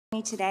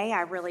Today,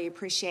 I really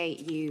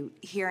appreciate you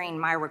hearing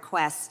my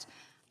request.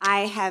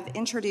 I have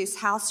introduced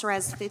House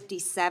Res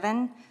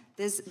 57.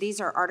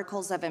 These are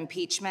articles of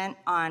impeachment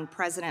on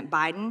President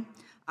Biden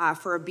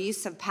for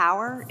abuse of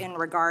power in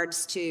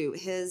regards to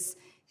his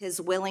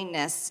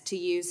willingness to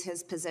use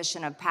his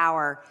position of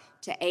power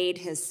to aid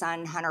his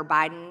son, Hunter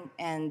Biden,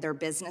 and their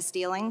business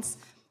dealings.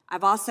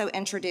 I've also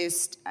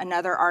introduced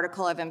another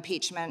article of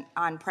impeachment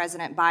on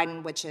President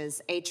Biden, which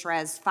is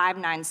HRES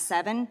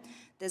 597.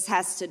 This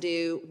has to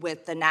do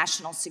with the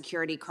national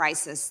security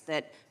crisis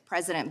that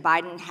President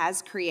Biden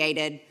has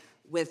created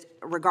with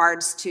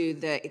regards to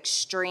the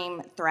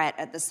extreme threat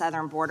at the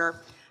southern border.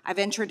 I've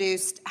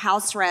introduced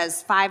House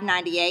Res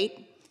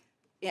 598,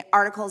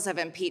 articles of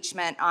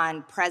impeachment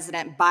on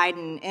President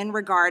Biden in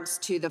regards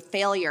to the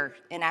failure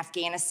in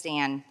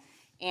Afghanistan.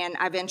 And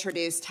I've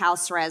introduced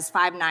House Res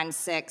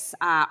 596,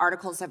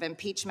 articles of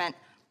impeachment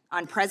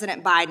on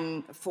President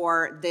Biden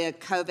for the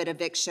COVID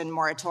eviction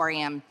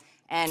moratorium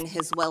and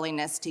his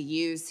willingness to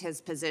use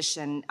his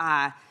position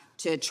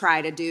to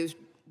try to do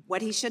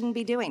what he shouldn't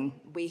be doing.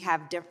 We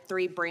have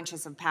three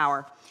branches of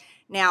power.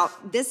 Now,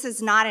 this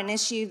is not an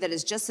issue that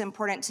is just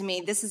important to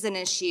me. This is an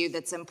issue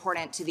that's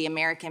important to the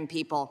American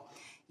people.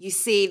 You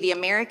see, the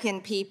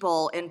American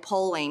people in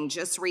polling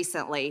just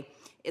recently,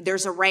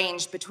 there's a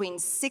range between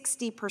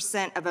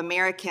 60% of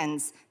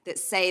Americans that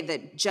say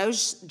that Joe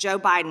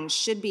Biden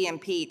should be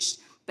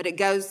impeached, but it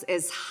goes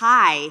as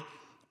high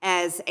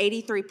as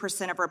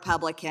 83% of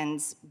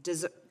Republicans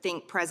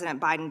think President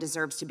Biden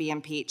deserves to be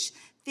impeached,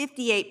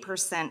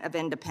 58% of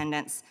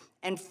independents,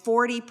 and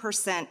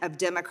 40% of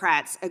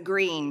Democrats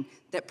agreeing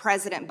that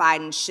President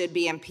Biden should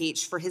be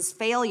impeached for his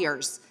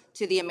failures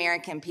to the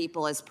American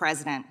people as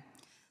president.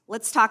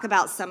 Let's talk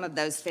about some of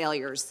those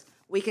failures.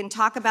 We can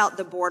talk about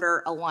the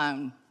border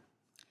alone.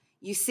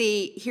 You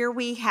see, here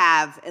we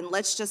have, and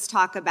let's just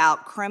talk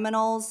about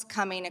criminals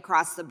coming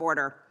across the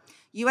border.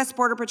 U.S.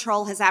 Border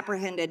Patrol has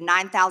apprehended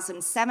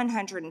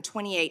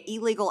 9,728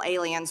 illegal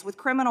aliens with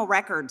criminal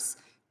records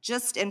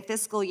just in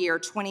fiscal year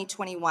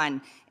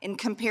 2021, in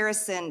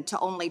comparison to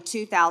only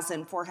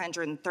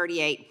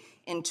 2,438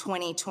 in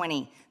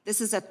 2020.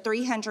 This is a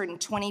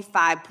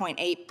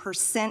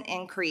 325.8%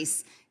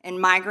 increase in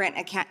migrant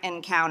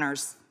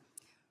encounters.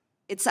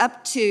 It's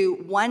up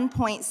to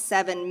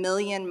 1.7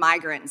 million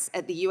migrants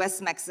at the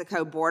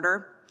U.S.-Mexico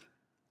border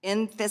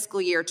in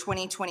fiscal year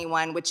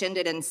 2021, which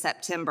ended in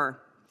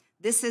September.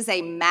 This is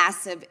a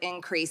massive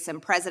increase in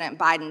President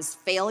Biden's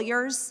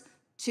failures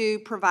to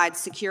provide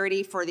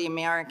security for the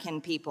American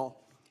people.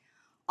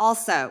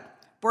 Also,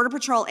 Border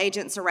Patrol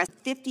agents arrested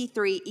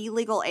 53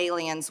 illegal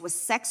aliens with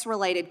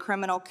sex-related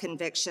criminal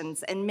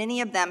convictions, and many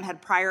of them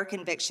had prior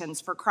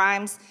convictions for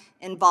crimes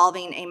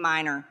involving a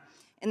minor.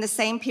 In the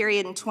same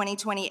period in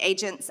 2020,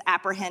 agents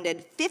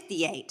apprehended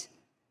 58.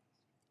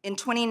 In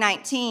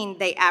 2019,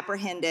 they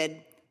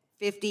apprehended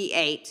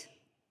 58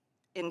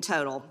 in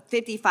total.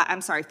 55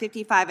 in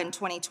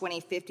 2020,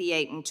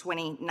 58 in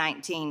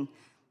 2019,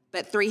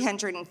 but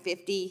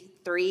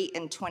 353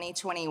 in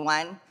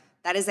 2021.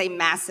 That is a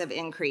massive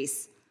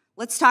increase.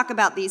 Let's talk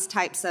about these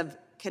types of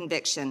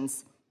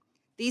convictions.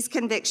 These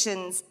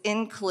convictions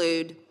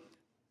include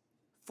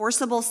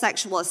forcible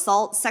sexual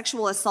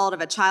assault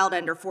of a child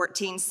under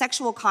 14,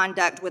 sexual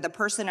conduct with a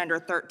person under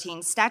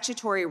 13,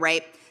 statutory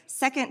rape,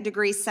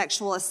 second-degree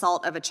sexual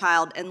assault of a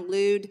child, and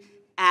lewd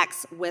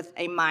acts with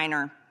a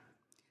minor.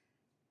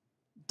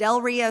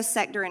 Del Rio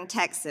sector in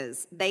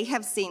Texas, they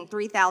have seen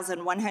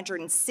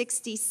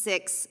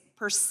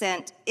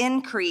 3,166%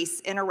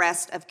 increase in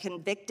arrest of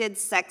convicted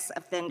sex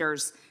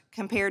offenders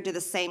compared to the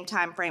same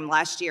time frame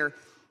last year.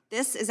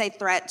 This is a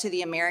threat to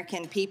the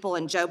American people,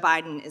 and Joe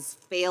Biden is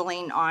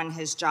failing on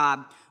his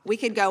job. We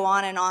could go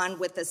on and on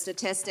with the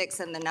statistics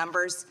and the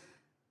numbers,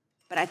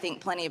 but I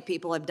think plenty of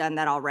people have done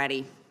that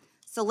already.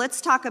 So let's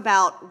talk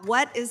about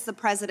what is the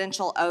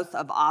presidential oath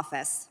of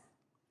office.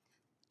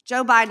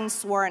 Joe Biden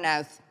swore an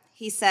oath.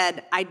 He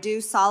said, "I do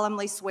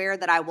solemnly swear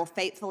that I will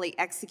faithfully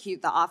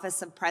execute the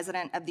office of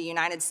President of the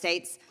United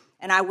States,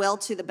 and I will,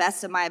 to the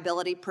best of my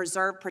ability,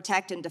 preserve,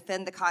 protect, and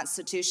defend the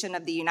Constitution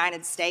of the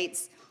United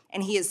States."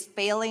 And he is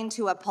failing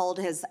to uphold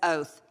his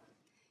oath.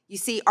 You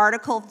see,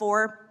 Article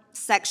 4,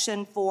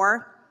 Section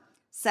 4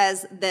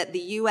 says that the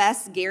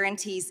U.S.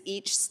 guarantees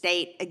each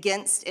state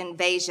against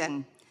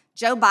invasion.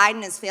 Joe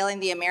Biden is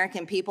failing the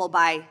American people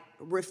by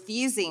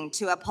refusing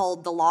to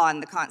uphold the law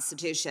and the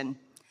Constitution.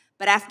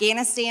 But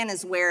Afghanistan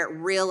is where it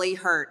really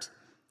hurt.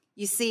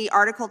 You see,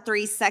 Article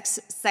 3,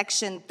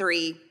 Section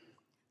 3,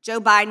 Joe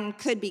Biden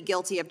could be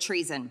guilty of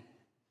treason.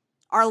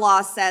 Our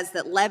law says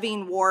that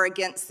levying war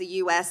against the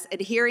U.S.,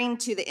 adhering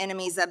to the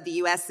enemies of the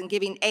U.S., and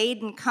giving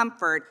aid and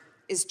comfort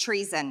is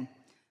treason.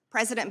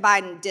 President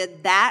Biden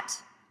did that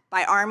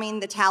by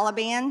arming the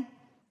Taliban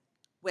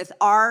with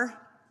our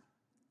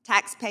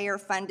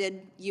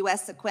taxpayer-funded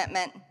U.S.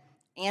 equipment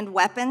and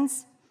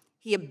weapons.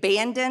 He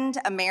abandoned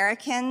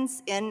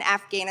Americans in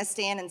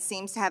Afghanistan and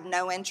seems to have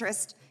no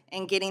interest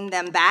in getting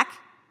them back.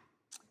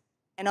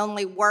 And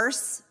only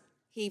worse,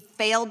 he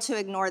failed to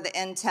ignore the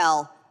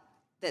intel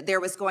that there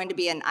was going to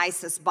be an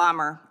ISIS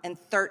bomber, and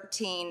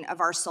 13 of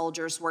our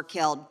soldiers were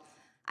killed.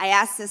 I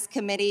asked this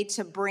committee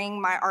to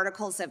bring my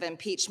articles of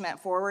impeachment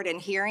forward in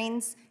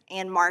hearings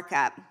and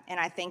markup, and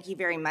I thank you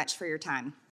very much for your time.